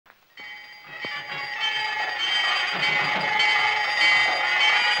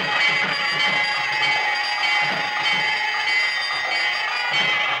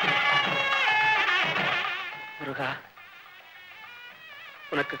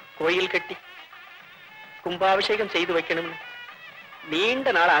உனக்கு கோயில் கட்டி கும்பாபிஷேகம் செய்து வைக்கணும்னு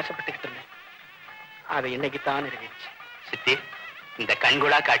நீண்ட நாள் ஆசைப்பட்டுக்கிட்டு இருந்தேன். அதை இன்னைக்குத்தான் நிறைவேறிச்சு. சித்தி, இந்த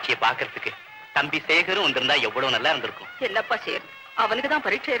கண்குளா காட்சியை பாக்குறதுக்கு தம்பி சேகரும் வந்திருந்தா எவ்வளவு நல்லா இருந்திருக்கும். இல்லப்பா சேர், அவனுக்குதான்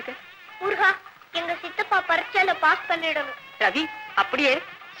பரீட்சை இருக்கு. முருகா, எங்க சித்தப்பா பரீட்சையில பாஸ் பண்ணிடணும். ரவி, அப்படியே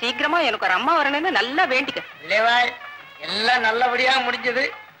சீக்கிரமா எனக்கு ஒரு அம்மா வரணும்னு நல்லா வேண்டிக்க. இல்லைவாய், எல்லாம் நல்லபடியா முடிஞ்சது.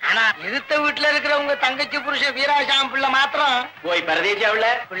 ஆனா எதிர்த்த வீட்டுல இருக்கிற உங்க தங்கச்சி புருஷ வீராசாமி பிள்ளை மாத்திரம் போய் பரதேசியாவுல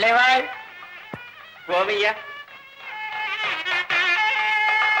பிள்ளைவாய் கோவையா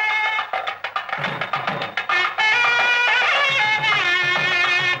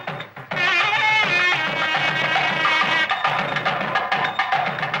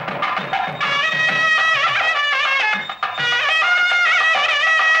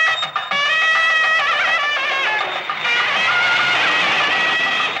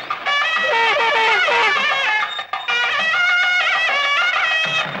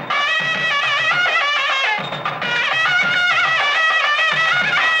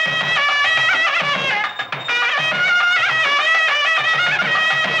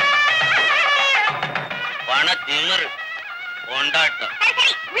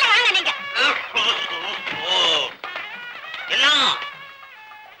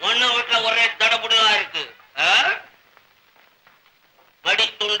ஒரே தடபுடலா இருக்கு.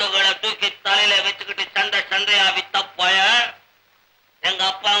 மடித்துண்டுகளை தூக்கி தலையில வச்சுக்கிட்டு சண்டையா வித்தப்பாய எங்க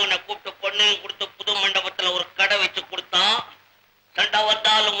அப்பா அவனை கூப்பிட்டு பொண்ணையும் கொடுத்து புது மண்டபத்துல ஒரு கடை வச்சு கொடுத்தான். சண்டை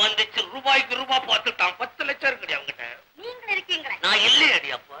வந்தாலும் வந்துச்சு, ரூபாய்க்கு ரூபாய் பார்த்துட்டான். 10 லட்சம் இருக்குடி அவங்கிட்ட. நீங்க இருக்கீங்களா? நான்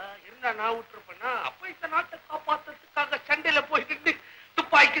இல்லையடி. அப்பா இருந்தா நான் விட்டுருப்பேன்னா அப்ப இந்த நாட்டை காப்பாத்துறதுக்காக சண்டையில போய்கிட்டு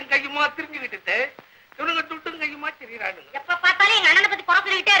துப்பாய்க்கும் கையுமா திரிஞ்சுக்கிட்டு இவனுங்க துட்டும் கையுமா தெரியுறானுங்க. எப்ப பார்த்தாலும் எங்க அண்ணனை பத்தி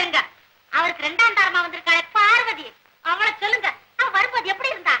குழப்பிக்கிட்டே இருங்க. அவருக்கு 2ஆம் தரமா வந்திருக்காளே பார்வதி, அவளை சொல்லுங்க. அவ வரும்போது எப்படி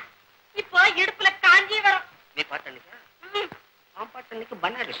இருந்தா? இப்போ இடுப்புல காஞ்சி வரும். நீ பாட்டன்னைக்கா? நான் பாட்டன்னைக்கு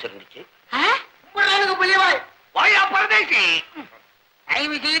பனாரஸ் இருந்துச்சு. பிள்ளைவாய் வாயா பரதேசி,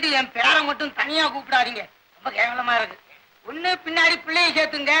 தயவு செய்து என் பேரை மட்டும் தனியா கூப்பிடாதீங்க. ரொம்ப கேவலமா இருக்கு. ஒண்ணு பின்னாடி பிள்ளைய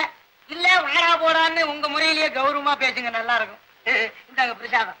சேர்த்துங்க, இல்ல வாடா போடான்னு உங்க முறையிலேயே கௌரவமா பேசுங்க. நல்லா இருக்கும். இந்தாங்க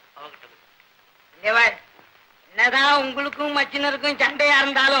பிரசாதம். பிள்ளைவாய், என்னதான் உங்களுக்கும் மச்சினருக்கும் சண்டையா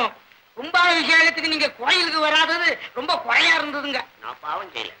இருந்தாலும் கும்பாபிஷேகத்துக்கு நீங்க கோயிலுக்கு வராதது ரொம்ப குறையா இருந்ததுங்க. நான்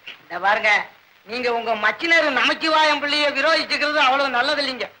பாவம் செய்யல. இந்த பாருங்க, நீங்க உங்க மச்சினர் நமச்சிவாயம் பிள்ளைய விரோதிச்சுக்கிறது அவ்வளவு நல்லது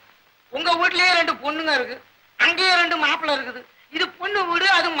இல்லைங்க. உங்க வீட்லயே 2 பொண்ணுங்க இருக்கு, அங்கேயே 2 மாப்பிள்ளை இருக்குது. இது பொண்ணு வீடு,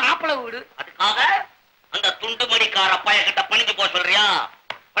 அது மாப்பிள்ளை வீடு. அதுக்காக அந்த துண்டு மடிக்கார பைய கிட்ட பணிஞ்சு போக சொல்றியா?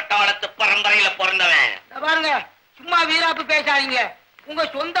 பட்டாளத்து பரம்பரையில பிறந்தவன். இந்த பாருங்க, சும்மா வீராப்பு பேசாதீங்க. உங்க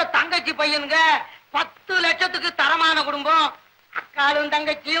சொந்த தங்கச்சி பையனுங்க 10 லட்சத்துக்கு தரமான குடும்பம். அக்காலும்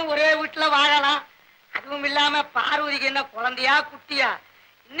தங்கச்சியும் ஒரே வீட்டுல வாழலாம். அதுவும் இல்லாம பார்வதிக்கு என்ன குழந்தையா குட்டியா?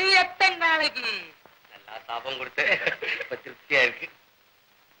 இன்னும் எத்தனை நாளைக்கு? நல்லா சாபம் கொடுத்து திருப்தியா இருக்கு.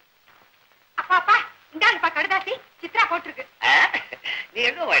 அப்பா இந்தாங்கப்பா கடுதாசி, சித்ரா போட்டிருக்கு. நீ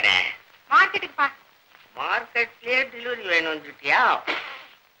எங்க வேண? மார்க்கெட்டுக்குப்பா. மார்க்கெட்லயே டெலிவரி வேணும் வந்துட்டியா?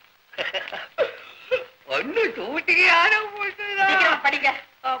 ஒண்ணு தூட்டிக்கு யாரும் போட்டு படிங்க.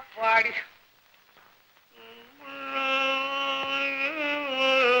 பாடி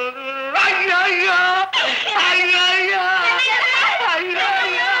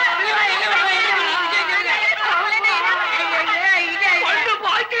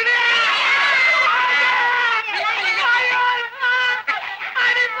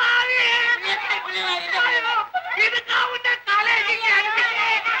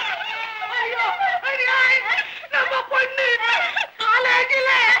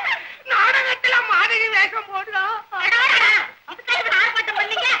நாடகத்துல மாணவி வேஷம் போடுறோம்.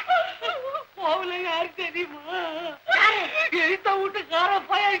 போகல யாரு தெரியுமா? எழுத்த வீட்டுக்கார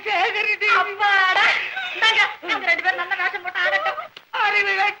பையன் சேகரிட்டு. நாங்க 2 பேரும் நல்ல வேஷம் போட்டு ஆடட்டும்.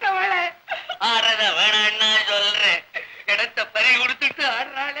 அறிவு கட்டவள ஆடுறத வேணான்னா சொல்றேன். இடத்த பறி கொடுத்துட்டு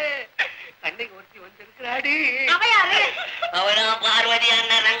ஆடுறாளே. அன்னைக்கு ஒருத்தி வந்திருக்கிறாடி. அவனா பார்வதி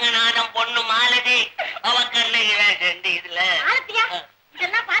அண்ணன் ரங்கநாதம் பொண்ணு மாலதி. அவ கண்ணகி வேஷம் இதுல.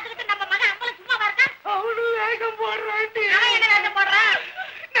 இதெல்லாம் பாத்துக்கிட்டு நம்ம மகன் அம்பல சும்மா வரதா? அவனு வேகம் போடுறாண்டி. அவன் என்ன வேஷம் போடுறான்?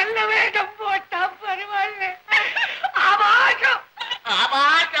 நல்ல வேகம் போட்டா பரவாயில்ல. ஆபாசம்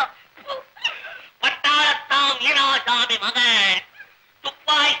ஆபாசம். பட்டாளத்தாம் வீராசாமி மகன்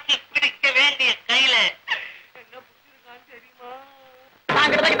துப்பாக்கி பிடிக்க வேண்டிய கையில என்ன புடிச்சிருக்கான்னு தெரியுமா?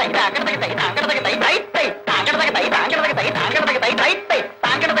 தாங்கடதக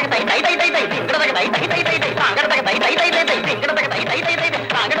தை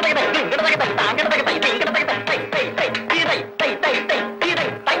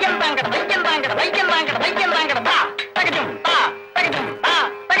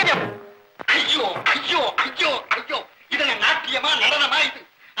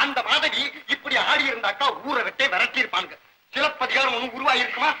அந்த மாதவி இப்படி ஆடி இருந்தாக்கா ஊரை விட்டே விரட்டி இருப்பாங்க. சிலப்பதிகாரம் ஒண்ணும் உருவாகி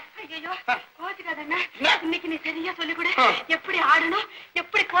இருக்குமா? ஐயோ கோச்சுக்காதண்ணா, இன்னைக்கு நீ சரியா சொல்லிக் கொடு. எப்படி ஆடணும்,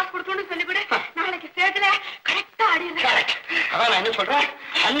 எப்படி போஸ் கொடுக்கணும்னு சொல்லிக் கொடு. நாளைக்கு ஸ்டேஜ்ல கரெக்டா ஆடிடுறேன். அதான் நான் என்ன சொல்றேன்,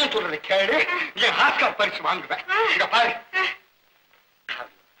 அண்ணன் சொல்றதை கேளு, என் ஆஸ்கார் பரிசு வாங்குவேன். இங்க பாரு,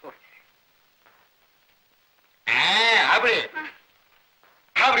 அப்படி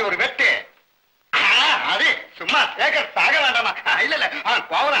அப்படி ஒரு வெட்டு. அது சும்மா சேகர் சாக வேண்டாமா? இல்ல இல்ல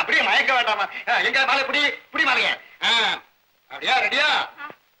கோவம் அப்படியே மயக்க வேண்டாமா? எங்க மாலை இப்படி இப்படி மாலைய அப்படியா? ரெடியா?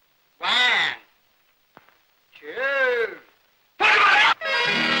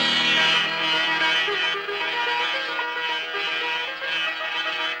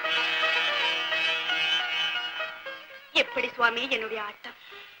 எப்படி சுவாமி என்னுடைய ஆட்டம்?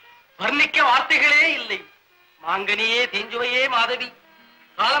 வர்ணிக்க வார்த்தைகளே இல்லை. மாங்கனியே தீஞ்சுவையே மாதவி,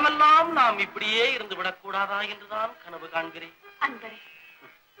 காலமெல்லாம் நாம் இப்படியே இருந்து விடக்கூடாதா என்றுதான் கனவு காண்கிறேன். அன்பரே,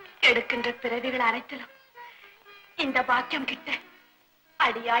 எடுக்கின்ற பிறவிகள் அனைத்திலும் இந்த பாக்கியம் கிட்ட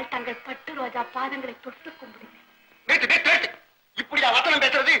அடியால் தங்கள் பட்டு ரோஜா பாதங்களை தொட்டு கும்பிடுவேன். இப்படியா வசனம்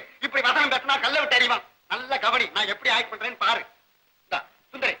பேசுறது? இப்படி வசனம் பேசினா கல்ல விட்டு அறிவான். நல்ல கவனி, நான் எப்படி ஆக்ட் பண்றேன்னு பாரு.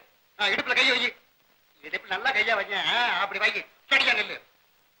 சுந்தரி, இடுப்புல கையை வை. இடுப்புல நல்லா கையா வைக்க, அப்படி வை. சரியா நெல்லு.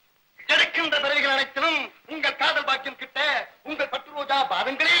 எடுக்கின்ற பிறவிகள் அனைத்திலும் உங்கள் காதல் பாக்கியம் கிட்ட உங்கள் பட்டு ரோஜா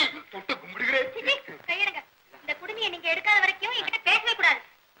பாதங்களை தொட்டு கும்பிடுகிறேன். கையெடுங்க. இந்த குடுமையை நீங்க எடுக்காத வரைக்கும் என்கிட்ட பேசவே கூடாது.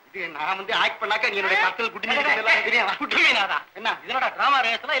 இது நான் வந்து ஆக்ட் பண்ணாக்க நீ என்னுடைய பர்சனல் குட்டினாதா என்ன? இதனோட டிராமா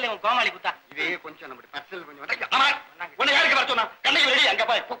ரேஸ்ல இல்ல உன் கோமாளி குத்தா? இதே கொஞ்சம் நம்முடைய பர்சனல் கொஞ்சம் உன்னை யாருக்கு வர சொன்னா? கண்ணைக்கு ரெடி, அங்க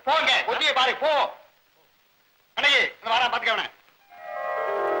பாரு, போங்க, ஒத்தியே பாரு, போ கண்ணைக்கு வாரா பாத்துக்கவன.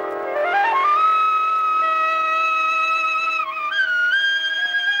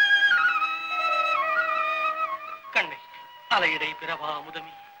 கண்ணை அலையிடை பிறவா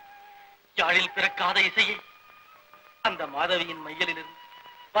முதமி, யாழில் பிறக்காத இசையை அந்த மாதவியின் மையலிலிருந்து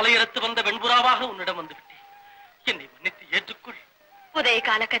வலையறுத்து வந்த வெண்புறாவாக உன்னிடம் வந்து விட்டேன். என்னை மன்னித்து ஏற்றுக்கொள். உதய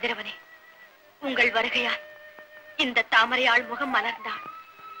கால கதிரவனே, உங்கள் வருகையால் இந்த தாமரையாள் முகம் மலர்ந்தாள்,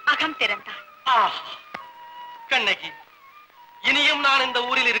 அகம் திறந்தாள். கண்ணகி, இனியும் நான் இந்த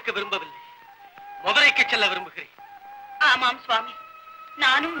ஊரில் இருக்க விரும்பவில்லை. மதுரைக்கு செல்ல விரும்புகிறேன். ஆமாம் சுவாமி,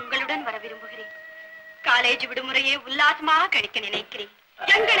 நானும் உங்களுடன் வர விரும்புகிறேன். காலேஜ் விடுமுறையை உல்லாசமாக கழிக்க நினைக்கிறேன்.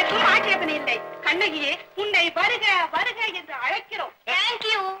 எங்களுக்கும் ஆட்சேபனை இல்லை. கண்ணகியே, உன்னை வருக வருக என்று அழைக்கிறோம்.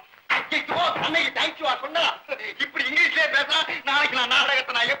 தேங்க்யூ. அன்னைக்கு தேங்க்யூவா சொன்னா? இப்படி இங்கிலீஷ்ல பேசா நாளைக்கு நான்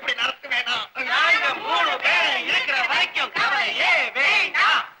நாடகத்தை நான் எப்படி நடத்துவேனா? இருக்கிற வரைக்கும் கவலையே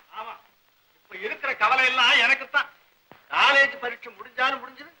வேண்டாம். ஆமா, இப்ப இருக்கிற கவலை எல்லாம் எனக்குத்தான். காலேஜ் பரீட்சை முடிஞ்சாலும்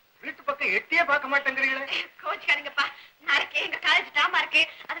முடிஞ்சது, வீட்டு பக்கம் எட்டியே பார்க்க மாட்டேங்கிறீங்களே. கோச்சுக்காதீங்கப்பா, நாளைக்கு எங்க காலேஜ் டிராமா இருக்கு,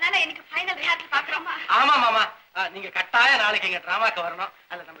 அதனால எனக்கு ஃபைனல் ரிஹர்சல் பாக்குறோமா? ஆமா மாமா, நீங்க கட்டாய நாளைக்கு எங்க டிராமாக்கு வரணும்.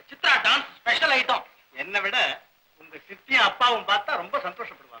 அதுல நம்ம சித்ரா டான்ஸ் ஸ்பெஷல் ஐட்டம். என்னை விட உங்க சித்தியும் அப்பாவும் பார்த்தா ரொம்ப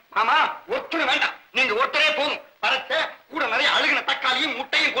சந்தோஷப்படுவாங்க. ஆமா, ஒத்துணை வேண்டாம், நீங்க ஒருத்தரே போதும். பரச்ச கூட நிறைய அழுகின தக்காளியும்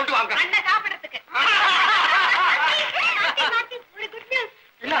முட்டையும் கொண்டு வாங்க. அண்ணன் சாப்பிடறதுக்கு. ஒரு குட் நியூஸ்.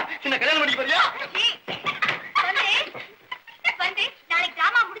 இல்ல, சின்ன கல்யாணம் பண்ணி போறியா? வந்து நாளைக்கு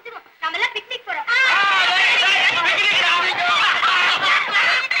டிராமா முடிச்சிடும், நம்ம எல்லாம் பிக்னிக் போறோம்.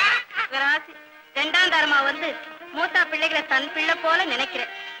 ரெண்டாம் தரமா வந்து மூத்தா பிள்ளைகளை தன் பிள்ளை போல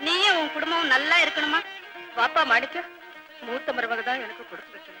நினைக்கிறேன். நீயும் உன் குடும்பமும் நல்லா இருக்கணுமா? வாப்பா மாணிக்கம், மூத்த மருமக தான் எனக்கு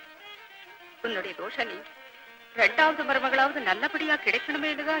கொடுத்து வைக்கணும். உன்னுடைய தோஷம் நீ ரெண்டாவது மருமகளாவது நல்லபடியா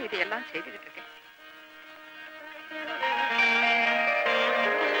கிடைக்கணுமேனுதான் இதையெல்லாம் செய்துகிட்டு இருக்கேன்.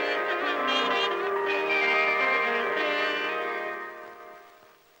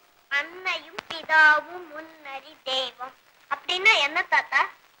 அன்னையும் பிதாவும் முன்னறி தெய்வம் அப்படின்னா என்ன தாத்தா?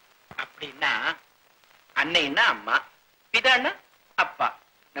 அப்படின்னா அன்னைன்னா அம்மா, பிதான்னா அப்பா.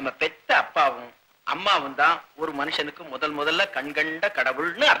 நம்ம பெத்த அப்பாவும் அம்மாவும் தான் ஒரு மனுஷனுக்கு முதல்ல கண்கண்ட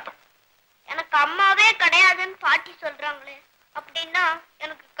கடவுள்னு அர்த்தம். எனக்கு அம்மாவே கிடையாதுன்னு பாட்டி சொல்றாங்களே, அப்படின்னா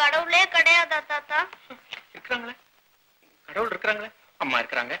எனக்கு கடவுளே கிடையாதா தாத்தா? இருக்கிறாங்களே, கடவுள் இருக்கிறாங்களே, அம்மா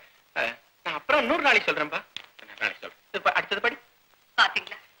இருக்கிறாங்க. நான் அப்புறம் இன்னொரு நாளைக்கு சொல்றேன்பா. நாளைக்கு சொல்றேன். அடுத்தது படி.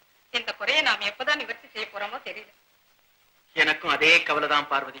 பாத்தீங்களா, இந்த குறையை நாம் எப்பதான் நிவர்த்தி செய்ய போறோமோ தெரியல. எனக்கும் அதே கவலைதான்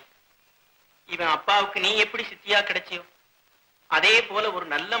பார்வதி. இவன் அப்பாவுக்கு நீ எப்படி சித்தியா கிடைச்சியோ அதே போல ஒரு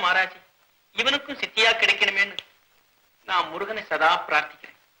நல்ல மாராஜி இவனுக்கும் சித்தியா கிடைக்கணுமேன்னு நான் முருகனை சதா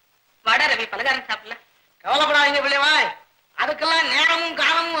பிரார்த்திக்கிறேன். வாடா ரவி, பலகாரம் சாப்பிடல. கவலைப்படாதீங்க பிள்ளைவாய், அதுக்கெல்லாம் நேரமும்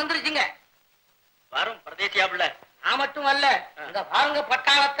காலமும் வந்துருச்சுங்க. வரும் பிரதேசியா பிள்ளை. நான் மட்டும் அல்ல, இங்க பாருங்க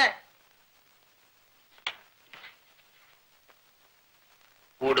பட்டாளத்தை.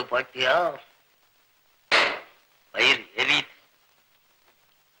 கூடு பாட்டியா, வயிறு எரியுது.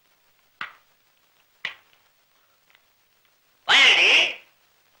 பயணி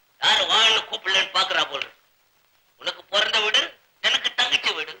யாரு வாழ்னு கூப்பிடலன்னு பாக்குறா போல. உனக்கு பிறந்த வீடு, எனக்கு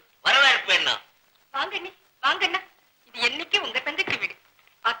தங்கச்சி வீடு.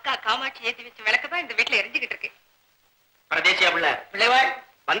 ஏத்தி வச்சு விளக்குதான் இந்த வீட்டுல எரிஞ்சுக்கிட்டு இருக்கு. பரதேசியா பிள்ளைவாள்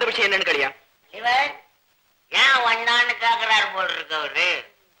வந்த விஷயம் என்னன்னு கேளியா? ஏன் வந்தான்னு கேக்குறாரு போல இருக்கு அவரு.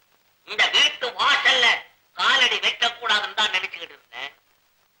 இந்த வீட்டு வாசல்ல காலடி வைக்க கூடாதுன்னு தான் நினைச்சுக்கிட்டு இருந்தேன்.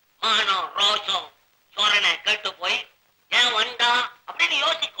 மானம் ரோஷம் சோரனை கேட்டு போய் ஏன் வந்தா அப்படின்னு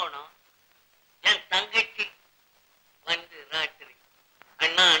யோசிக்கணும். என் தங்கச்சி வந்து ராத்திரி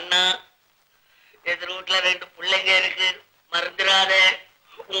அண்ணா அண்ணா எதிர் வீட்டுல 2 பிள்ளைங்க இருக்கு, மறந்துடாத.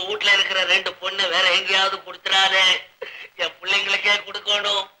 உன் வீட்டுல இருக்கிற 2 பொண்ணு வேற எங்கேயாவது கொடுத்துடாத. என் பிள்ளைங்களுக்கே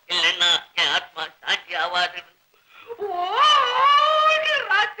கொடுக்கணும், இல்லைன்னா என் ஆத்மா சாட்சி ஆவாது.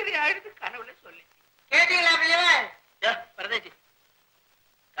 ராத்திரி அழுது கனவுல சொல்லி கேட்டீங்களா? பரதேசி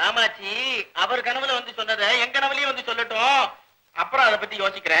காமாட்சி அவர் கனவுல வந்து சொன்னதை என் கனவுலயும் வந்து சொல்லட்டும், அப்புறம் அதை பத்தி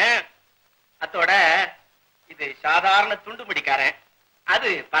யோசிக்கிறேன். அத்தோட இது சாதாரண துண்டு பிடிக்காரன், அது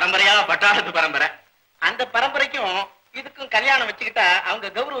பரம்பரையா பட்டாளத்து பரம்பரை. அந்த பரம்பரைக்கும் இதுக்கும் கல்யாணம் வச்சுக்கிட்டா அவங்க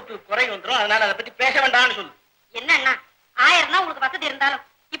கௌரவத்துக்கு குறை வந்துடும். அதனால அதை பத்தி பேச வேண்டாம்னு சொல்லு. என்னன்னா 1000 தான் உங்களுக்கு வசதி இருந்தாலும்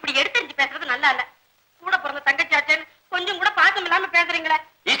இப்படி எடுத்து பேசுறது நல்லா இல்ல. கூட பிறந்த தங்கச்சாச்சேன்னு கொஞ்சம் கூட பாசம் இல்லாம பேசுறீங்களே.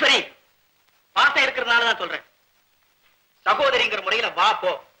 ஈஸ்வரி, பாசம் இருக்கிறதுனாலதான் சொல்றேன். சகோதரிங்கிற முறையில வா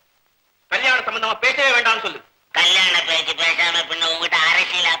போ, கல்யாண சம்பந்தமா பேசவே வேண்டாம்னு சொல்லு. கல்யாண பேச்சு பேசாம பின்ன உங்ககிட்ட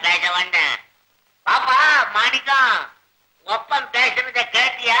அரசியலா பேச வந்தேன். பாப்பா மாணிக்கம், ஒப்பம் பேசுறத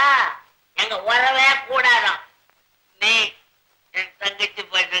கேட்டியா? எங்க உறவே கூடாதான். நீ என் தங்கச்சி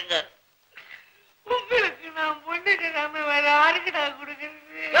பசங்க உங்களுக்கு நான் பொண்ணுக்கு நாம வேற யாருக்கு நான்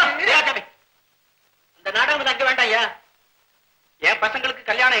கொடுக்கறது? இந்த நாடகம் தங்க வேண்டாம் ஐயா. என் பசங்களுக்கு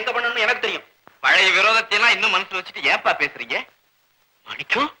கல்யாணம் எங்க பண்ணணும்னு எனக்கு தெரியும். பழைய விரோதத்தையெல்லாம் இன்னும் மனசுல வச்சுட்டு ஏன்பா பேசுறீங்க?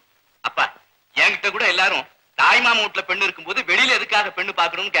 மாணிக்கம் அப்பா, என்கிட்ட கூட எல்லாரும் தாய்மாமா வீட்டுல பெண்ணு இருக்கும்போது வெளியில எதுக்காக பெண்ணு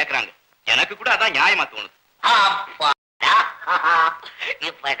பாக்கணும்னு கேக்குறாங்க. எனக்கு கூட அதான் நியாயமா தோணுது.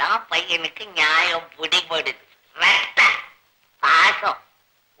 இப்பதான் பையனுக்கு நியாயம் பிடிபடுது. ரத்த பாசம்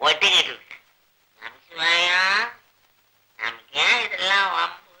ஒட்டிக்கிட்டு இருக்கு. நமக்கு ஏன் இதெல்லாம்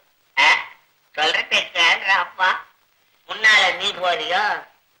வம்பு? சொல்றத கேள்ற அப்பா. முன்னால நீ போறியோ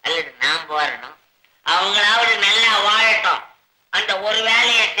அல்லது நான் போறணும்? அவங்களாவது நல்லா வாழட்டும், அந்த ஒரு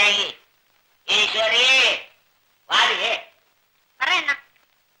வேலையை செய். ஈஸ்வரி வாரியே வரேன் என்ன?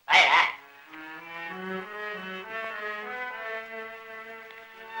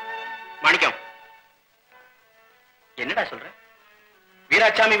 மாணிக்கம், என்னடா சொல்ற?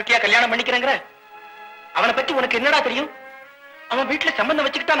 வீராசாமி விட்டியா கல்யாணம் பண்ணிக்கிறேங்கிற? அவனை பத்தி உனக்கு என்னடா தெரியும்? அவன் வீட்டுல சம்பந்தம்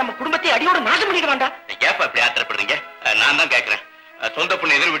வச்சுக்கிட்டா நம்ம குடும்பத்தை அடியோட நாசம் பண்ணிக்க வேண்டாம். ஏப்பா இப்படி ஆத்திரப்படுறீங்க? நான் தான் கேட்கிறேன். சொந்த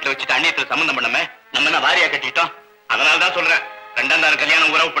பொண்ணு எதிர் வீட்டுல வச்சுட்டு அந்நியத்துல சம்பந்தம் பண்ணாம நம்ம என்ன வாரியா கட்டிட்டோம்? அதனாலதான் சொல்றேன், 2ஆம்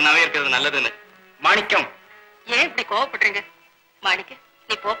கல்யாணம் உறவு பண்ணாவே இருக்கிறது நல்லதுன்னு. மாணிக்கம், ஏன் இப்படி கோவப்படுறீங்க? மாணிக்க,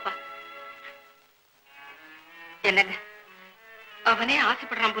 நீ போப்பா. என்னங்க, அவனே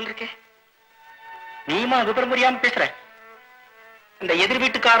ஆசைப்படுறான் போல் இருக்கே. நீமா விபரம் முடியாம பேசுற. இந்த எதிர்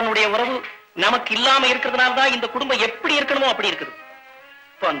வீட்டுக்காரனுடைய உறவு நமக்கு இல்லாம இருக்கிறதுனால்தான் இந்த குடும்பம் எப்படி இருக்கணுமோ அப்படி இருக்குது.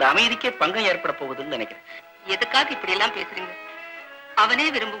 இப்போ அந்த அமைதிக்கே பங்கம் ஏற்பட போகுதுன்னு நினைக்கிறேன். எதுக்காக இப்படி எல்லாம் பேசுறீங்க? அவனே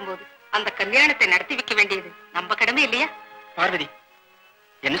விரும்பும் போது அந்த கல்யாணத்தை நடத்தி வைக்க வேண்டியது நம்ம கடமை இல்லையா? பார்வதி,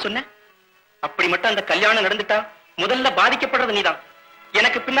 என்ன சொன்ன? அப்படி மட்டும் அந்த கல்யாணம் நடந்துட்டா முதல்ல பாதிக்கப்படுறது நீதான்.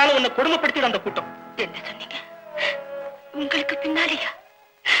 எனக்கு பின்னால உன்னை கொடுமைப்படுத்தி அந்த கூட்டம். என்ன சொன்னீங்க? உங்களுக்கு பின்னாலேயா?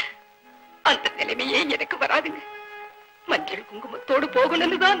 அந்த நிலைமையே எனக்கு வராதுங்க. மஞ்சள் குங்குமத்தோடு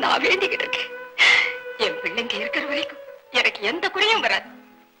போகணும்னு தான் நான் வேண்டிக்கிட்டு இருக்கேன். என் பிள்ளைங்க இருக்கிற வரைக்கும் எனக்கு எந்த குறையும் வராது.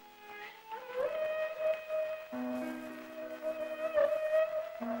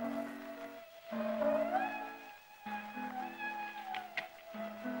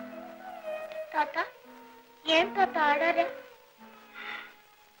 தாத்தா, ஏன் தாத்தா ஆடாத?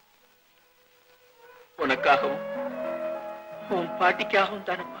 உனக்காகவும் உன் பாட்டிக்காகவும்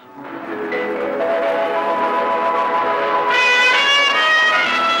தானப்பா.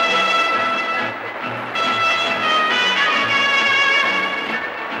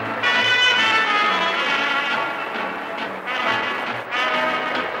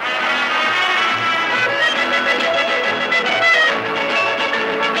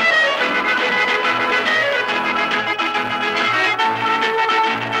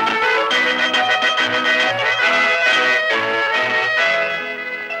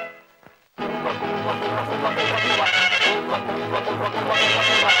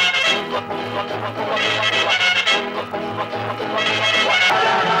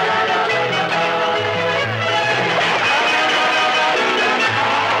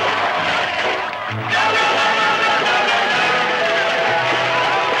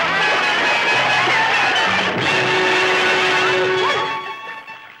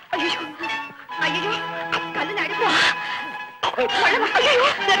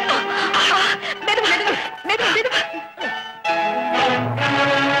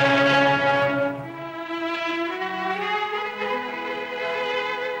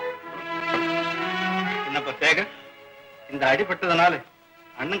 இந்த அடிபட்டதுனால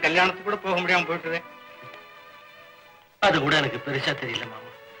அண்ணன் கல்யாணத்துக்கு கூட போக முடியாம போயிட்டுதே. அது கூட எனக்கு பெருசா தெரியல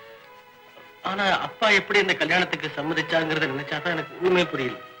மாமா. ஆனா அப்பா எப்படி இந்த கல்யாணத்துக்கு சம்மதிச்சாங்கிறத நினைச்சாதான் எனக்கு உண்மை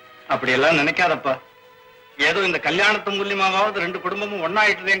புரியல. அப்படியெல்லாம் நினைக்காதப்பா. ஏதோ இந்த கல்யாணத்து மூலியமாவது ரெண்டு குடும்பமும்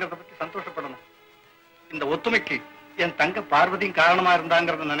ஒன்னாயிட்டுதேங்கிறத பத்தி சந்தோஷப்படணும். இந்த ஒத்துமைக்கு என் தங்க பார்வதியும் காரணமா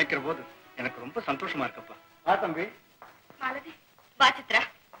இருந்தாங்கிறத நினைக்கிற போது எனக்கு ரொம்ப சந்தோஷமா இருக்கப்பா. வா தம்பி. மாலதி, வா சித்ரா.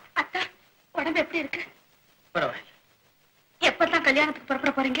 அத்தா, உடம்பு எப்படி இருக்கு? பரவாயில்ல. எப்பதான் கல்யாணத்துக்கு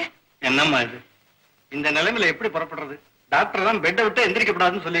புறப்பட போறீங்க? என்னம்மா இது? இந்த நிலைமையில எப்படி புறப்படுறது? டாக்டர் தான் பெட்டை விட்டு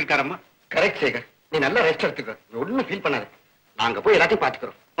எந்திரிக்கப்படாதுன்னு சொல்லியிருக்காரம்மா. கரெக்ட் சேகர், நீ நல்லா ரெஸ்ட் எடுத்துக்க. நீ ஒண்ணும் ஃபீல் பண்ணாத. நாங்க போய் எல்லாத்தையும்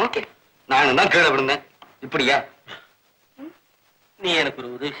பாத்துக்கிறோம். ஓகே. நானும் தான் கீழே விழுந்தேன். இப்படியா? நீ எனக்கு ஒரு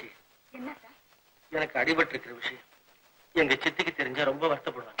உதவி செய். என்ன சார்? எனக்கு அடிபட்டு இருக்கிற விஷயம் எங்க சித்திக்கு தெரிஞ்சா ரொம்ப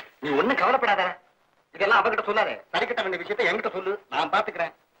வருத்தப்படுவாங்க. நீ ஒண்ணும் கவலைப்படாத. இதெல்லாம் அவகிட்ட சொல்லாத. சரிக்கட்ட வேண்டிய விஷயத்தை என்கிட்ட சொல்லு, நான்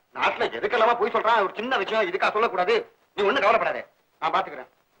பாத்துக்கிறேன். நாட்டுல எதுக்கெல்லாமா போய் சொல்றான், ஒரு சின்ன விஷயம் இதுக்கா சொல்லக்கூடாது. நீ ஒண்ணும் கவலைப்படாத, நான் பாத்துக்கிறேன்.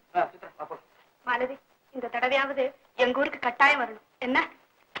 மாலதி, இந்த தடவையாவது எங்க ஊருக்கு கட்டாயம் வரணும். என்ன?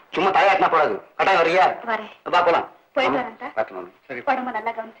 சும்மா தாயாட்டினா போடாது. கட்டாயம் வரியா? வரேன். வா போலாம். போயிட்டு வரேன் சார். பாத்துக்கலாம். சரி, உடம்ப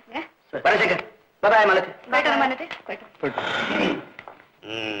நல்லா கவனிச்சுங்க. வரேன் சேகர். பாய் மாலதி. போயிட்டு வர மாலதி. போயிட்டு.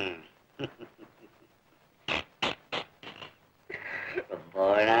 ரொம்ப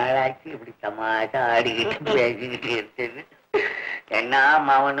நாளாச்சு இப்படி தமாஷா ஆடிக்கிட்டு பேசிக்கிட்டு இருக்குது. என்ன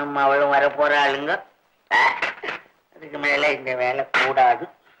மவனும் அவளும் வர போறாளுங்க. அதுக்கு மேல இந்த வேலை கூடாது,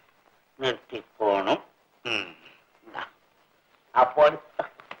 நிறுத்தி போகணும். அப்போ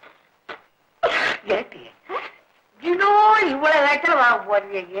இவ்வளவு வேட்டல வாங்க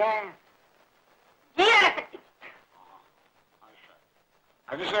போறீங்க.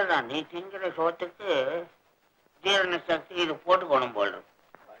 அது சரிதான், நீ திங்கிற சோத்துக்கு ஜீரண சக்தி இது போட்டுக்கணும் போல்.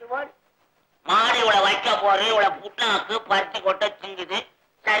 மாடு இவ்வளவு வைக்க போறது, இவ்வளவு புண்ணாக்கு பருத்தி கொட்ட சிங்குது,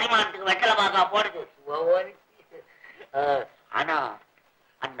 சரிமானத்துக்கு வெட்டலை பாக்கா போடுது. ஆனா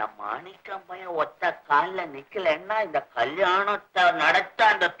அந்த மாணிக்கம் பையன் ஒத்த கால்ல நிக்கலன்னா இந்த கல்யாணத்தை நடத்த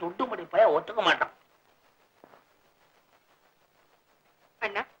அந்த துண்டுமுடி பையன் ஒத்துக்க மாட்டான்.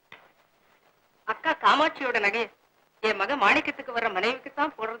 அண்ணா, அக்கா காமாட்சியோட நகை என் மக மாணிக்கத்துக்கு வர்ற மனைவிக்கு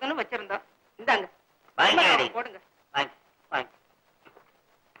தான் போடுறதுன்னு வச்சிருந்தா. இந்தாங்க, போடுங்க.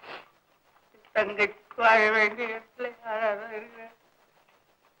 தங்கச்சி வாழ வேண்டிய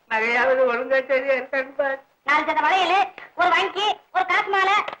நகையாவது ஒழுங்கா சரியா இருக்கான்னு பாரு. 4 ஜத வளையல், ஒரு வங்கி, ஒரு காசு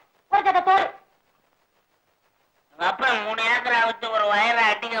மாலை, ஒரு ஜத தோல். அப்புறம் 3 ஏக்கராவுக்கு ஒரு வயரை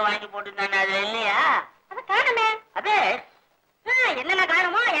அட்டிங்க வாங்கி போட்டுருந்தானே, அது இல்லையா? அது காணுமே. அதே என்னென்ன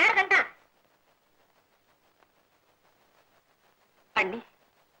காணுமோ யார் கண்டா? அண்ணி,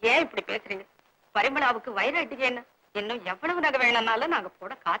 ஏன் இப்படி பேசுறீங்க? பரிமளாவுக்கு வயிறு அட்டிக்கு என்ன? இன்னும் எவ்வளவு நகை வேணும்னாலும் நாங்க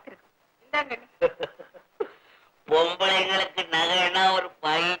போட காத்திருக்கோம். இந்தாங்க. பொம்பளைங்களுக்கு நகைன்னா ஒரு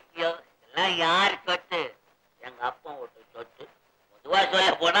பைத்தியம். எல்லாம் யார் சொத்து? எங்க அப்பா ஒரு சொத்து. பொதுவா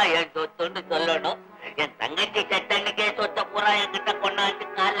சொல்ல போனா என் சொத்துன்னு சொல்லணும். என் தங்கச்சி செத்தன்னைக்கே சொத்தை பூரா என்கிட்ட கொண்டாந்து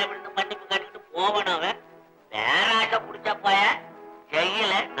காலில் விழுந்து மன்னிப்பு கட்டிட்டு போவணும். அவன் வேற ஆட்டை பிடிச்ச பய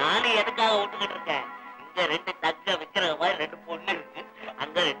செய்யல. நானும் எதுக்காக விட்டுக்கிட்டு இருக்கேன்? இங்க 2 தக்க விக்கிற மாதிரி 2 பொண்ணு இருக்கு,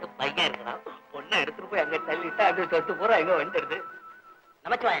 அங்க 2 பையன் இருக்கிறான். பொண்ணை எடுத்துட்டு போய் அங்க தள்ளிட்டு அந்த சொத்து பூரா அங்க வந்துடுது.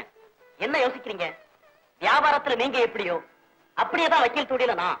 நமச்சிவாயன், என்ன யோசிக்கிறீங்க? வியாபாரத்துல நீங்க எப்படியோ அப்படியேதான் வக்கீல்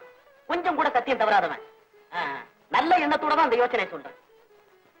தொழில நான் கொஞ்சம் கூட சத்தியம் தவறாதவன். நல்ல எண்ணத்தோட தான் அந்த யோசனை சொல்றேன்.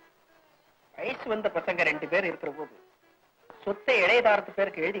 வயசு வந்த பசங்க 2 பேர் இருக்கிற போது சொத்தை இளையதாரத்து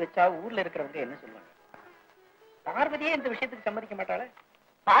பேருக்கு எழுதி வச்சா ஊர்ல இருக்கிறவங்க என்ன சொல்லுவாங்க? பார்வதியே இந்த விஷயத்துக்கு சம்மதிக்க மாட்டாளே.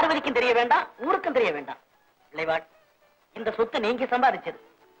 பார்வதிக்கும் தெரிய வேண்டாம், ஊருக்கும் தெரிய வேண்டாம். இளைவாள், இந்த சொத்தை நீங்க சம்பாதிச்சது.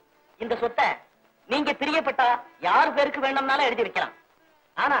 இந்த சொத்தை நீங்க பிரியப்பட்டா யார் பேருக்கு வேண்டும்னாலும் எழுதி வைக்கலாம்.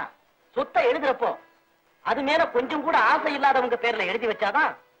 ஆனா சொத்தை எழுதுறப்போ அது மேல கொஞ்சம் கூட ஆசை இல்லாதவங்க பேர்ல எழுதி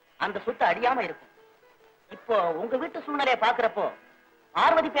வச்சாதான் அந்த சொத்தை அடியாம இருக்கும். இப்போ உங்க வீட்டு சூழ்நிலையை பாக்குறப்போ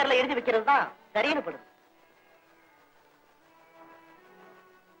பார்வதி பேர்ல எழுதி வைக்கிறது தான் சரின்னு படுது.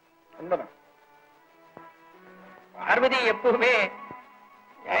 பார்வதி எப்பவுமே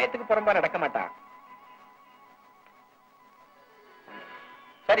நியாயத்துக்கு புறம்பா நடக்க மாட்டா.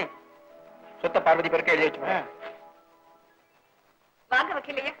 சரி, சொத்தை பார்வதி பேருக்கு எழுதி வச்சு வாங்க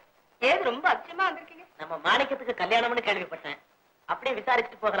வக்கீலையா. ஏது ரொம்ப அச்சமா வந்திருக்கீங்க? நம்ம மாணிக்கத்துக்கு கல்யாணம்னு கேள்விப்பட்டேன். அப்படியே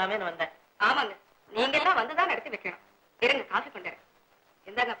விசாரிச்சுட்டு போகலாமேன்னு வந்தேன். ஆமாங்க, நீங்க எல்லாம் வந்துதான் நடத்தி வைக்கணும். இருங்க, காசு கொண்டாரு.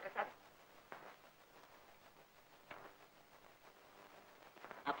 இந்தாங்க பிரசாத்.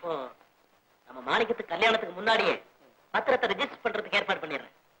 அப்போ நம்ம மாணிக்கத்துக்கு கல்யாணத்துக்கு முன்னாடியே பத்திரத்தை ரெஜிஸ்டர் பண்றதுக்கு ஏற்பாடு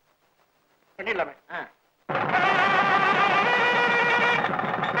பண்ணிடுறேன். பண்ணிடலாமே.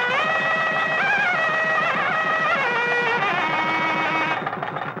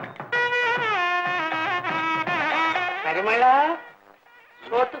 பரிமளா,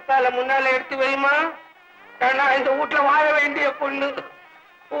 சோத்துக்கால முன்னால எடுத்து வைமா. நான் இந்த வீட்டுல வாழ வேண்டிய பொண்ணு.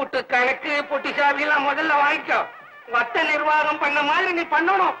 வீட்டு கணக்கு பொட்டி சாவி எல்லாம் முதல்ல வாங்கிக்கோ. வட்ட நிர்வாகம் பண்ண மாதிரி நீ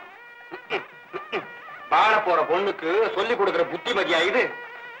பண்ணணும். வாழ போற பொண்ணுக்கு சொல்லி கொடுக்கிற புத்திமதியா இது?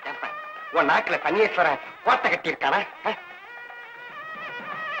 உன் நாட்டுல பன்னீஸ்வரன் கோட்டை கட்டி இருக்கானா?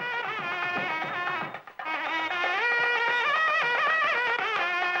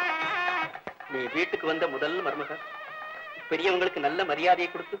 நீ வீட்டுக்கு வந்த முதல் மருமகன், பெரியவங்களுக்கு நல்ல மரியாதையை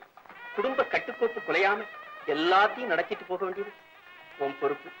கொடுத்து குடும்ப கட்டுக்கோப்பு குலையாம எல்லாத்தையும் நடத்திட்டு போக வேண்டியது உன்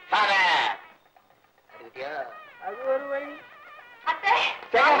பொறுப்பு. அது ஒரு வழி.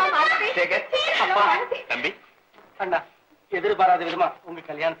 தம்பி, அண்ணா, எதிர்பாராத விதமா உங்க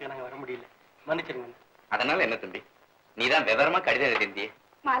கல்யாணத்துக்கு நாங்க வர முடியல, மன்னிச்சிருங்க. அதனால என்ன தம்பி, நீதான் விவரமா கடிதம் எழுதியிருந்தியே.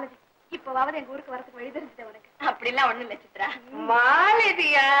 மாலதி, இப்பவாவது எங்க ஊருக்கு வரதுக்கு வழி தெரிஞ்சுட்டேன் உனக்கு. அப்படிலாம் ஒண்ணும் இல்ல சித்ரா.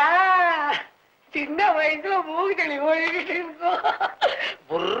 மாலதியா, சின்ன வயசுல மூகுதளி ஒழுகிட்டு இருக்கோம்.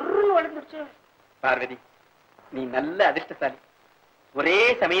 வளர்ந்துருச்சு. பார்வதி, நீ நல்ல அதிர்ஷ்டசாலி. ஒரே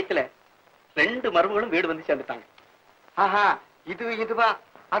சமயத்துல 2 மருமகளும் வீடு வந்து சேர்ந்துட்டாங்க. ஆஹா, இதுவா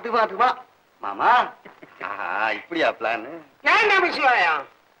அதுவா மாமா. இப்படியா பிளான்? ஏன் விஷயம்?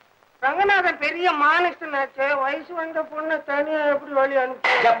 ரங்கநாதன் பெரிய மானஸ்தனாச்சு, வயசு வந்த பொண்ணு தனியா எப்படி வழி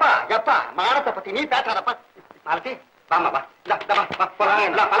அனுப்பி? எப்பா மானத்தை பத்தி நீ பேசாதப்பா. மாலதி, வாமா வா.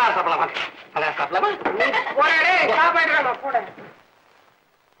 பலாரம் சாப்பிடலாமா? பலாரம் சாப்பிடலாமா? சாப்பாடு கூட.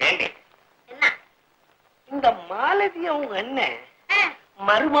 ஏண்டி என்ன இந்த மாலதி அவங்க அண்ணன்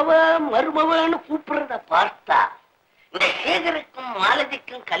மருமவன்னு கூப்பிடுறத பார்த்தா இந்த சேகருக்கும்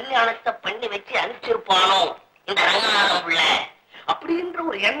மாலதிக்கும் கல்யாணத்தை பண்ணி வச்சு அனுப்பிச்சிருப்பானோ இந்த ரங்கநாதன் பிள்ளை அப்படின்ற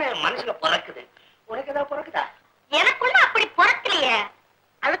ஒரு எண்ணம் மனசுல பிறக்குது. உனக்கு ஏதாவது பிறக்குதா? எனக்குள்ள அப்படி பிறக்கலையே.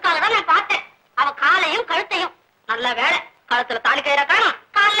 அதுக்காகதான் நான் பார்த்தேன் அவ காலையும் கழுத்தையும். நல்ல வேலை, கழுத்துல தாலி கயிற காணும்,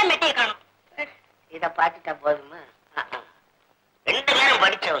 காலில் மெட்டையை காணும். இத பாத்துட்டா போதுமா? 2 பேரும்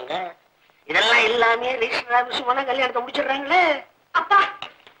படிச்சவங்க, இதெல்லாம் எல்லாமே ரிஜிஸ்டர் ஆபீஸ் போனா கல்யாணத்தை முடிச்சிடுறாங்களே. அப்பா,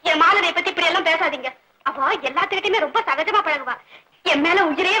 என் மாலதியை பத்தி இப்படி எல்லாம் பேசாதீங்க. அவ எல்லாத்துக்கிட்டையுமே ரொம்ப சகஜமா பழகுவா. என் மேல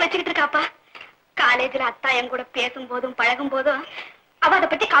உயிரையே வச்சுக்கிட்டு இருக்காப்பா. காலேஜ்ல அத்தா என் கூட பேசும் போதும் பழகும் போதும் அவ அதை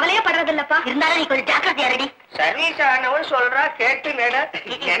பத்தி கவலையே படுறது இல்லப்பா. இருந்தாலும் நீ கொஞ்சம் ஜாக்கிரதையா ரெடி. சர்வீஸ் ஆனவன் சொல்றா கேட்டு நட.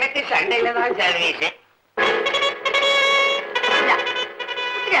 எனக்கு சண்டையில தான் சர்வீஸ்.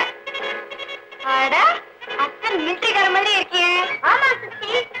 அத்தன் மிலிட்டரிக்கார மாதிரி இருக்கியே. ஆமா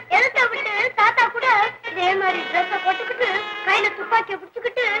சுத்தி, எழுத்த விட்டு தாத்தா கூட இதே மாதிரி ட்ரெஸ் போட்டுக்கிட்டு கையில துப்பாக்கிய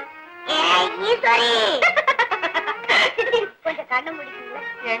பிடிச்சுக்கிட்டு கொஞ்சம் கண்ணு முடிக்கீங்களா?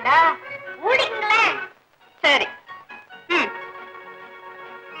 ஏண்டா மூடிங்களேன். சரி.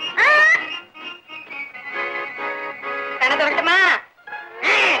 கண்ண தொடட்டுமா?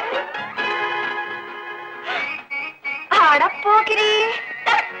 அட போக்கிறீ.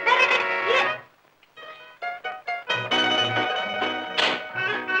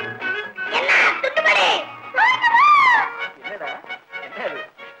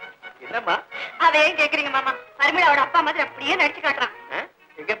 என்னம்மா அதே கேக்குறீங்க மாமா? பரிமளாவோட அப்பா மாதிரி அப்படியே நடிச்சு காட்டுறான்.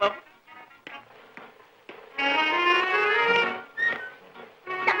 எங்க பாப்பா?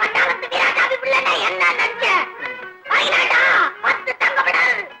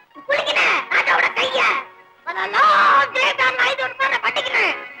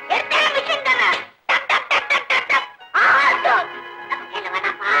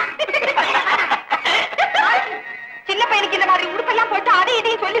 சின்ன பையனுக்கு இந்த மாதிரி உடுப்பெல்லாம் போட்டு அதை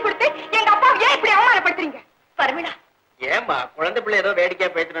இதையும் சொல்லி கொடுத்து எங்க அப்பா ஏன் இப்படி அவமானப்படுத்துறீங்க? பரிமளா, ஏமா குழந்தை பிள்ளை ஏதோ வேடிக்கையா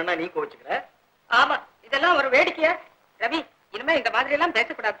பேசணும்னா நீ கோச்சுக்கிற? ஆமா, இதெல்லாம் ஒரு வேடிக்கையா? ரவி, இனிமே இந்த மாதிரி எல்லாம்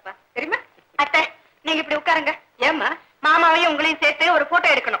பேசக்கூடாதுப்பா, தெரியுமா? அத்தை, நீங்க இப்படி உட்காருங்க. ஏம்மா? மாமாவையும் உங்களையும் சேர்த்து ஒரு போட்டோ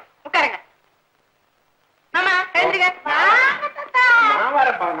எடுக்கணும். உட்காருங்க. மாமா எழுந்துங்க. நான்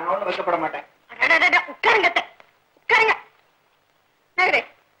வரப்பா, நான் ஒண்ணும் வைக்கப்பட மாட்டேன். உட்காருங்க அத்தை, உட்காருங்க. நகரே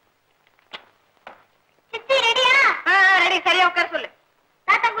சித்தி ரெடியா? ரெடி. சரியா உட்கார சொல்லு.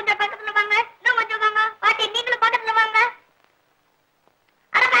 தாத்தா கொஞ்சம் பக்கத்துல வாங்க. இன்னும் கொஞ்சம் வாங்க. பாட்டி நீங்களும் பக்கத்துல வாங்க.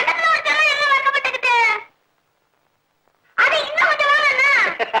 அட பக்கத்துல ஒரு ஜனம் என்ன வைக்கப்பட்டுக்கிட்டு. அது இன்னும் கொஞ்சம் வாங்க.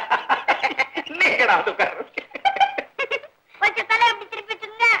 நீங்கடா அது உட்காரு. கொஞ்சம் தலை அப்படி திருப்பி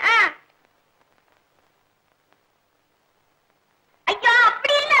வச்சுங்க. ஐயோ,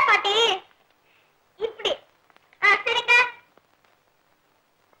 அப்படி இல்ல பாட்டி, இப்படி. சரிங்க.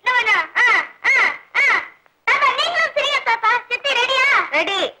 தாத்தா நீங்களும் சரியா? தாத்தா சித்தி ரெடியா?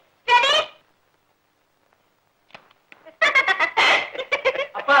 ரெடி. ரெடி.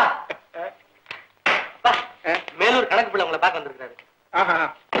 அப்பா, மேலூர் கணக்கு பிள்ளை உங்களை பார்க்க வந்திருக்காரு.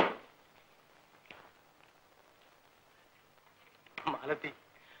 மாலதி,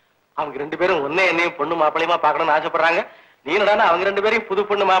 அவங்க 2 பேரும் ஒன்னே என்னையும் பொண்ணு மாப்பிள்ளையுமா பார்க்கணும்னு ஆசைப்படுறாங்க. நீ என்னடா அவங்க 2 பேரையும் புது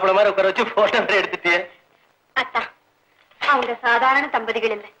பொண்ணு மாப்பிள்ளை மாதிரி உட்கார வச்சு போட்டோ எடுத்துட்டியே. அத்தா, அவங்க சாதாரண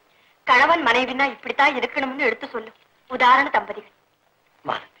தம்பதிகள் இல்ல, கணவன் மனைவினா இப்படித்தான் இருக்கணும்னு எடுத்து சொல்லு உதாரண தம்பதிகள்.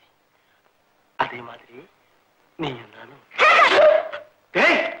 மாலதி, அதே மாதிரி நீ நானும்.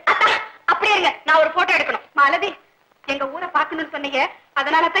 அப்படியே இருங்க, நான் ஒரு போட்டோ எடுக்கணும். மாலதி, எங்க ஊரை பாக்கணும்னு சொன்னீங்க,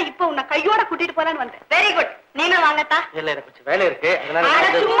 அதனாலதான் இப்ப உன்னை கையோட கூட்டிட்டு போலான்னு வந்தேன். வெரி குட், நீங்க வாங்கத்தா. இல்ல எனக்கு கொஞ்சம் வேலை இருக்கு,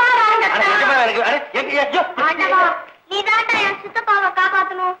 சும்மா நீதாண்டா என் சித்தப்பாவை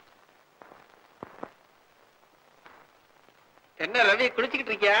காப்பாத்தணும். என்ன ரவி,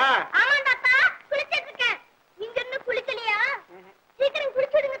 குளிச்சுக்கிட்டு இருக்கியா? ஆமா தாத்தா, குளிச்சிட்டு இருக்கேன். நீங்க இன்னும் குளிக்கலையா? சீக்கிரம்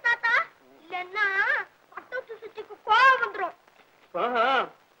குளிச்சிடுங்க தாத்தா, இல்லன்னா பட்டத்து சுத்திக்கு கோவம் வந்துரும்.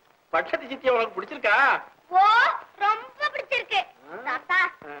 பட்டத்து சித்தியா உனக்கு பிடிச்சிருக்கா? ஓ, ரொம்ப பிடிச்சிருக்கு தாத்தா.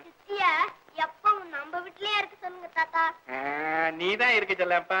 சித்திய எப்பவும் நம்ம வீட்லயே இருக்க சொல்லுங்க தாத்தா. நீதான் இருக்க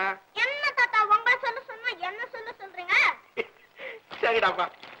சொல்லப்பா. என்ன தாத்தா உங்களை சொல்ல சொன்னா என்ன சொல்ல சொல்றீங்க? சரிடாப்பா,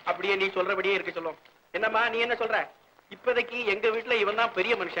 அப்படியே நீ சொல்றபடியே இருக்க சொல்லும். என்னம்மா நீ என்ன சொல்ற? இப்போதைக்கு எங்க வீட்டுல இவன் தான்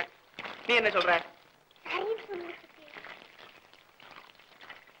பெரிய மனுஷன், நீ என்ன சொல்ற?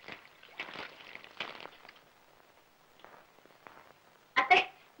 அத்தை,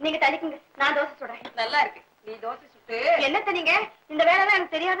 நீங்க தள்ளிக்குங்க, நான் தோசை சுடுறேன். நல்லா இருக்கு, நீ தோசை சுட்டு. என்னத்த நீங்க இந்த வேலைதான்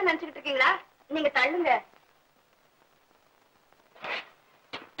எனக்கு தெரியாதுன்னு நினைச்சுக்கிட்டு இருக்கீங்களா? நீங்க தள்ளுங்க.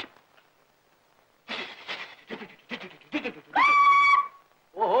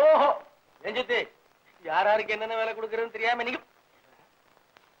 ஓஹோ, நெஞ்சித்து யாராருக்கு என்னென்ன வேலை கொடுக்கறதுன்னு தெரியாம நீங்க.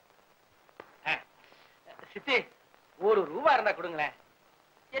 சித்தி, ₹1 இருந்தா கொடுங்களேன்.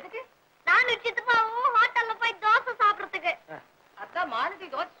 எதுக்கு? நான் சித்தப்பாவும் ஹோட்டல்ல போய் தோசை சாப்பிடுறதுக்கு. அதான் மாலதி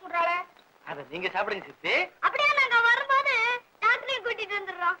தோசை சுடுறாளே. அத நீங்க சாப்பிடுங்க சித்தி. அப்படியே நாங்க வரும்போது டாக்டரையும் கூட்டிட்டு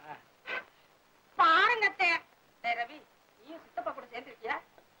வந்துடுறோம். பாருங்க ரவி, நீயும் சித்தப்பா கூட சேர்ந்துருக்கியா?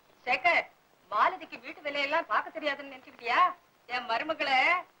 சேகர், மாலதிக்கு வீட்டு வேலையெல்லாம் பார்க்க தெரியாதுன்னு நினைச்சுக்கிட்டியா? என் மருமகளை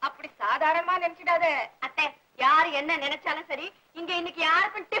அப்படி சாதாரணமா நினைச்சிடாத. அத்தை, யாரு என்ன நினைச்சாலும் சரி, இங்க இன்னைக்கு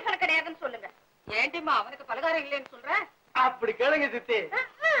யாருக்கும் டிஃபன் கிடையாதுன்னு சொல்லுங்க. ஏண்டிமா அவனுக்கு பலகாரம் இல்லைன்னு சொல்ற? அப்படி கேளுங்க சித்தி.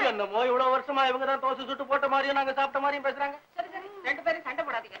 என்னமோ இவ்வளவு வருஷமா இவங்க தான் தோசை சுட்டு போட்ட மாதிரியும் நாங்க சாப்பிட்ட மாதிரியும் பேசுறாங்க. சரி சரி, 2 பேரும் சண்டை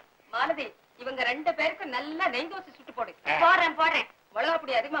போடாதீங்க. மாலதி, இவங்க 2 பேருக்கு நல்லா நெய் தோசை சுட்டு போடு. போடுறேன். மிளகா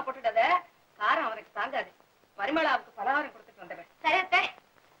பொடி அதிகமா போட்டுடாத, காரம் அவனுக்கு தாங்காது. பரிமளாவுக்கு பலகாரம் கொடுத்துட்டு வந்துடுறேன். சரி அத்தை.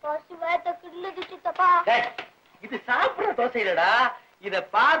 இது சாப்பிடுற தோசை இல்லடா, இத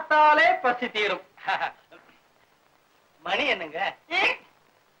பார்த்தாலே பசி தீரும். மணி என்னங்க?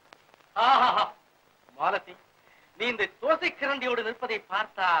 மாலதி, நீ இந்த தோசை கிரண்டியோடு நிற்பதை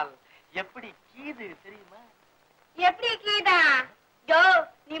பார்த்தால் எப்படி கீது தெரியுமா? எப்படி கீதா? ஜோ,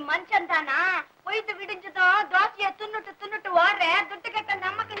 நீ மனுஷன் தானா? போயிட்டு விடிஞ்சதும் தோசைய துண்ணுட்டு ஓடுற, துட்டு கட்ட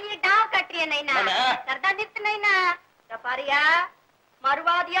நமக்கு நீ டாவ் கட்டுறிய நைனா? சரிதான் நிறுத்து நைனா. பாரியா,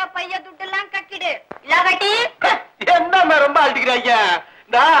 மறுவாதியா பைய துட்டு எல்லாம் கட்டிடு, இல்லாட்டி என்ன ரொம்ப அழுதுகிறாங்க.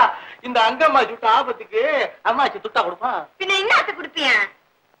 இந்த அங்கம்மா சுட்ட ஆபத்துக்கு அம்மாச்சி துட்டா கொடுப்பான். பின்ன என்னத்து குடுப்பியா?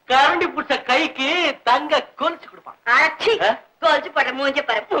 கரண்டி புடிச்ச கைக்கு தங்க கொலுசு கொடுப்பான். கொலுசு போடுற மூஞ்ச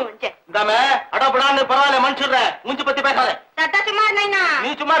பாரு, மூஞ்ச. இந்தாமே அடப்படான்னு பரவாயில்ல, மனுஷுற மூஞ்சி பத்தி பேசாத. தாத்தா சும்மா நைனா.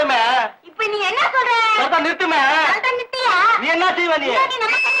 நீ சும்மாருமே. இப்ப நீ என்ன சொல்ற? சரிதான் நிறுத்துமே. நிறுத்தியா? நீ என்ன செய்வ? நீ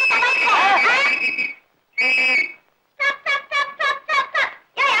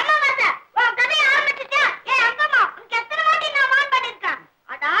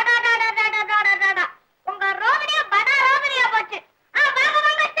உங்க ரோகிணியா படா ரோகிணியா போச்சு. வாங்க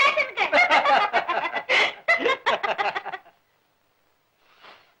வாங்க ஸ்டேஷனுக்கு.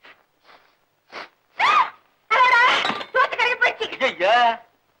 தோத்து கடைக்கு போச்சு. ஐயா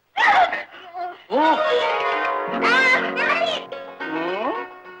ஓ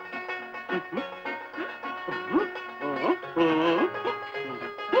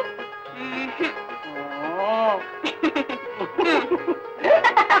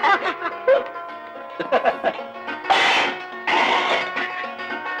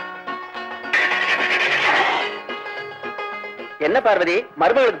என்ன பார்வதி,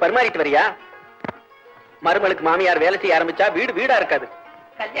 மருமகளுக்கு பரிமாறிட்டு வரியா? மருமகளுக்கு மாமியார் வேலை செய்ய ஆரம்பிச்சா வீடு வீடா இருக்காது.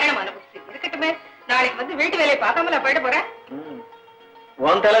 கல்யாணம் அனுபவிச்சு இருக்கட்டுமே, நாளைக்கு வந்து வீட்டு வேலையை பார்க்காமல போயிட போறேன்.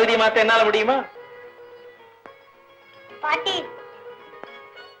 உன் தலைவிதி மாத்த என்னால முடியுமா? பாட்டி,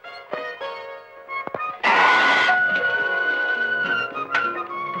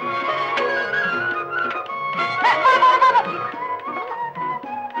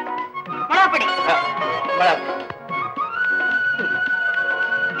 மிளகாப்பொடி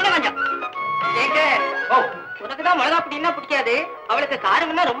இன்னும் கொஞ்சம். உனக்குதான் மிளகா பொடினா பிடிக்காது, அவளுக்கு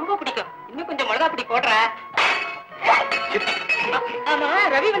காரம்னா ரொம்ப பிடிக்கும். இன்னும் கொஞ்சம் மிளகா பொடி போடுற. ஆமா,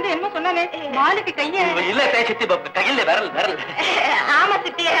 ரவி வந்து என்ன சொன்னானே, மாலுக்கு கைய இல்ல சித்தி, கையில விரல். ஆமா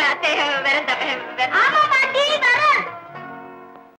சித்தி, விரல். ஆமா